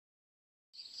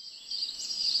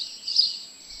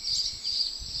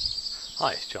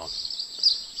Hi, it's John.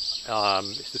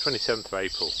 It's the 27th of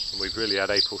April and we've really had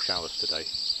April showers today,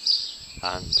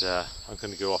 and I'm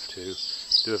going to go off to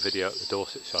do a video at the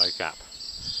Dorsetshire Gap.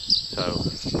 So,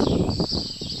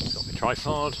 got my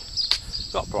tripod,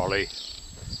 got brolly,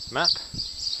 map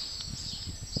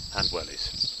and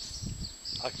wellies.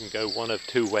 I can go one of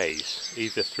two ways,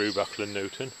 either through Buckle and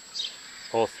Newton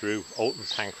or through Alton,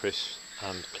 Pancras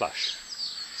and Plush.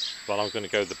 Well, I'm going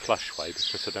to go the Plush way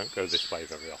because I don't go this way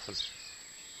very often.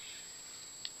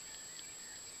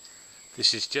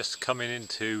 This is just coming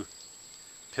into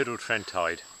Piddle Trent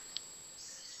Tide.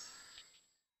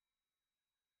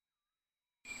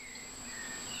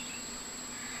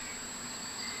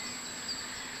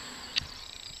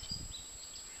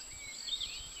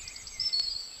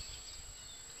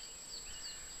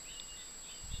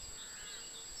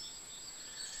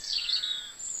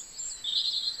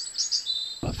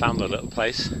 I found a little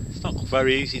place. It's not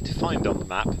very easy to find on the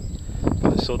map,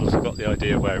 but I sort of got the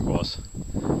idea where it was,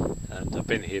 and I've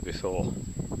been here before.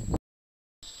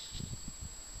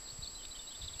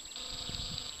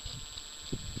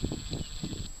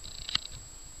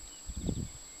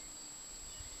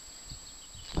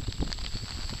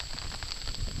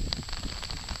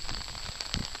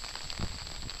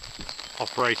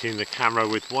 Operating the camera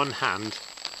with one hand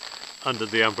under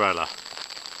the umbrella.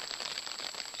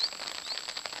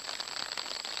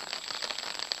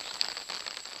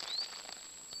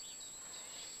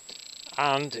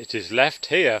 And it is left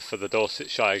here for the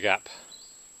Dorsetshire Gap.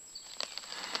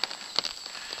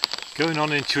 Going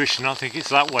on intuition, I think it's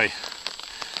that way.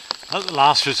 At the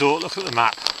last resort, look at the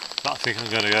map, but I think I'm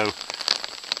going to go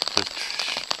the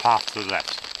path to the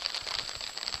left.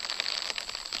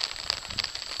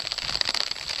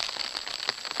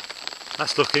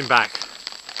 That's looking back.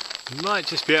 You might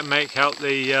just be able to make out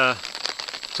the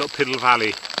sort of Piddle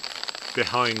Valley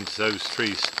behind those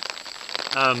trees.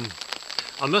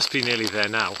 I must be nearly there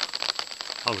now.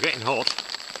 I'm getting hot.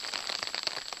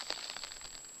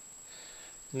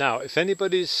 Now, if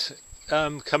anybody's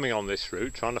coming on this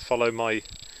route, trying to follow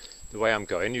the way I'm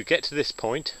going, you get to this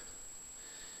point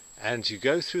and you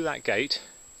go through that gate.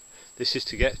 This is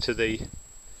to get to the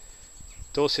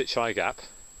Dorsetshire Gap.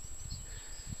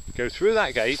 Go through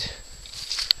that gate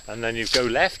and then you go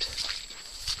left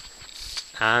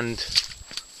and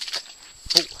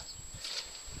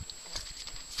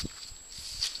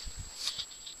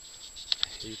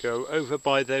you go over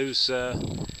by those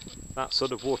that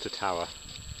sort of water tower,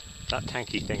 that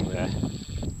tanky thing there,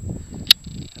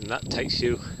 and that takes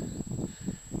you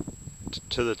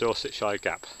to the Dorsetshire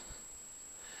Gap.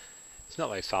 It's not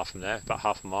very far from there, about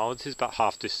half a mile. It is about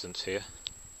half distance here.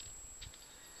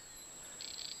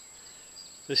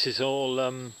 This is all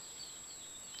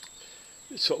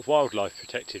sort of wildlife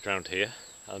protected around here.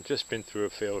 I've just been through a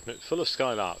field and it's full of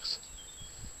skylarks,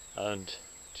 and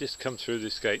just come through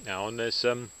this gate now, and there's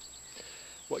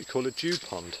what you call a dew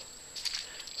pond.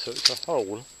 So it's a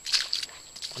hole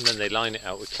and then they line it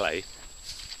out with clay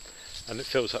and it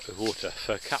fills up with water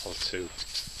for cattle to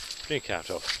drink out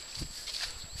of,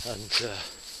 and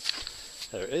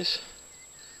there it is,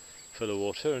 full of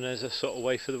water, and there's a sort of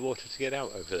way for the water to get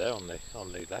out over there on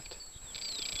the left.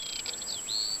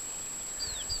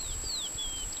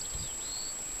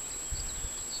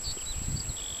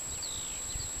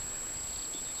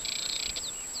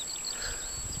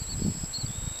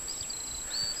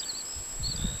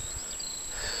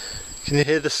 Can you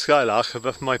hear the skylark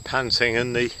above my panting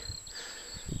and the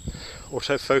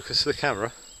autofocus of the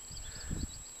camera?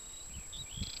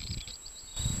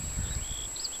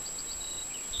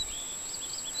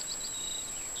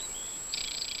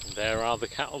 And there are the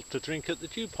cattle to drink at the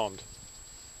dew pond.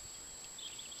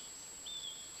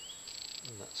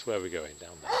 And that's where we're going,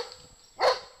 down there.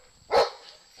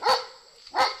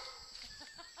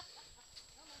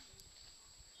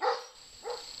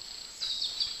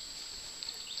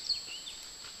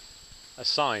 A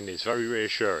sign is very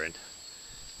reassuring.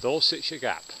 Dorsetshire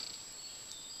Gap.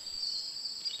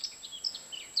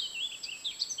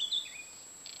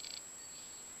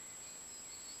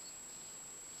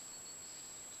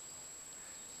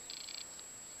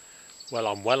 Well,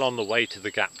 I'm well on the way to the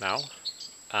gap now,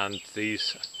 and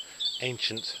these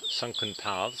ancient sunken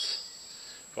paths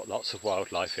got lots of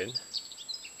wildlife in.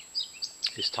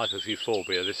 This type of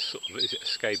euphorbia, this sort of, is it a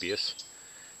scabious?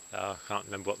 I can't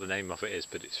remember what the name of it is,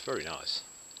 but it's very nice.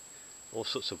 All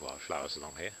sorts of wildflowers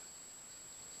along here.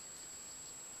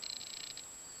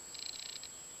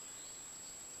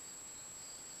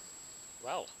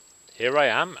 Well, here I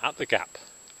am at the gap,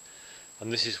 and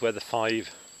this is where the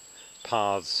 5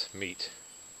 paths meet.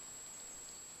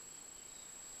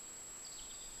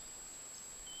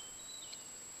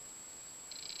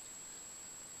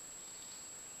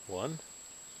 1,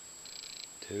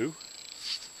 2,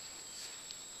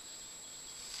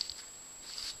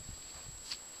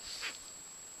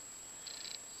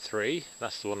 3.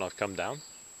 That's the one I've come down.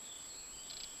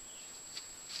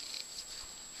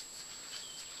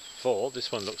 4.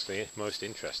 This one looks the most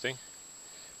interesting.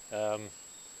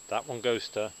 That one goes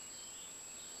to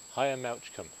Higher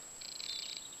Melcombe.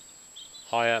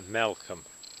 Higher Melcombe,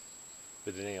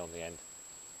 with an E on the end,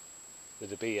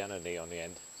 with a B and an E on the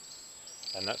end,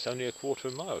 and that's only a quarter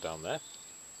of a mile down there.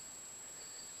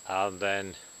 And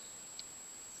then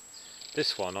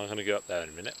this one, I'm going to go up there in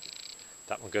a minute.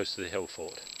 That one goes to the Hill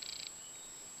Fort.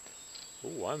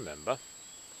 Oh, I remember.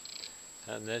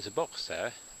 And there's a box there.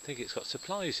 I think it's got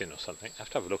supplies in or something. I have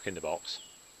to have a look in the box.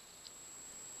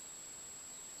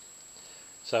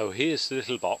 So here's the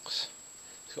little box.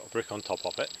 It's got a brick on top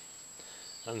of it,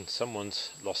 and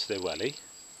someone's lost their welly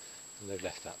and they've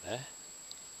left that there.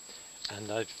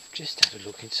 And I've just had a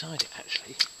look inside it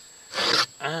actually,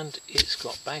 and it's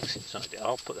got bags inside it.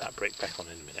 I'll put that brick back on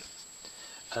in a minute.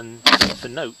 And for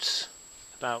notes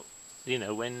about, you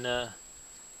know, when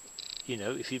you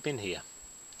know, if you've been here.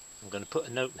 I'm going to put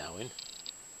a note now in.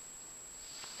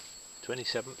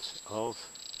 27th of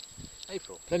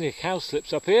April. Plenty of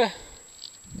cowslips up here.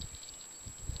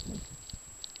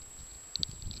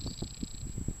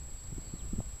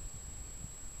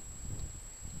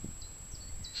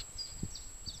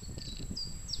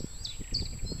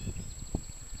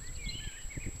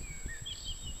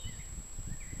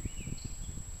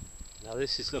 Now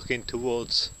this is looking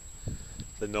towards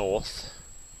the north.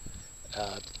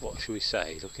 What should we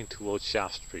say? Looking towards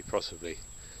Shaftesbury possibly.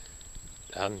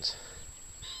 And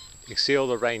you can see all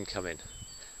the rain coming.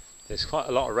 There's quite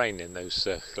a lot of rain in those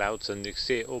clouds, and you can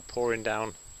see it all pouring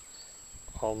down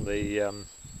on the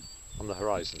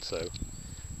horizon. So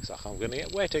it's like I'm going to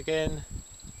get wet again.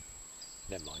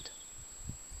 Never mind.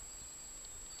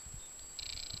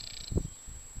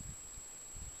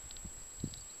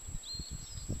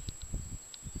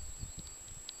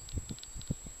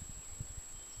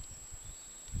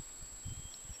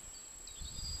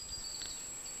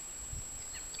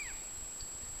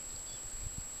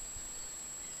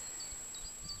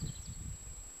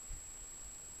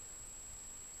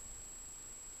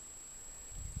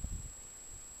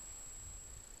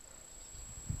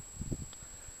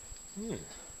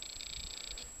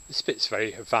 This bit's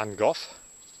very Van Gogh,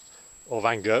 or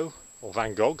Van Gogh, or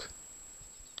Van Gogh.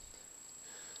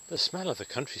 The smell of the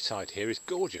countryside here is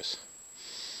gorgeous.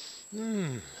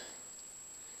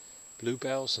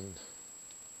 Bluebells and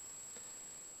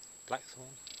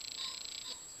blackthorn.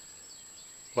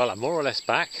 Well, I'm more or less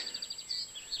back,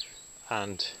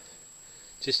 and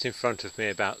just in front of me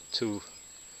about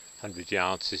 200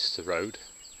 yards is the road,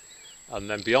 and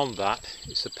then beyond that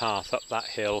is the path up that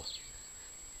hill.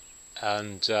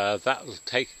 And that will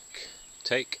take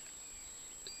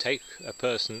a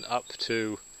person up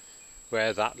to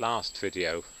where that last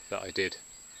video that I did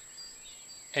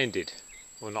ended.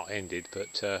 Well, not ended,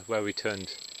 but where we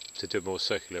turned to do a more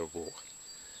circular walk.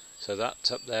 So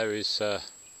that up there is will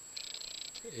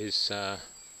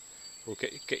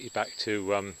get you back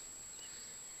to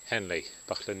Henley,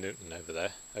 Buckland Newton over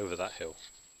there, over that hill.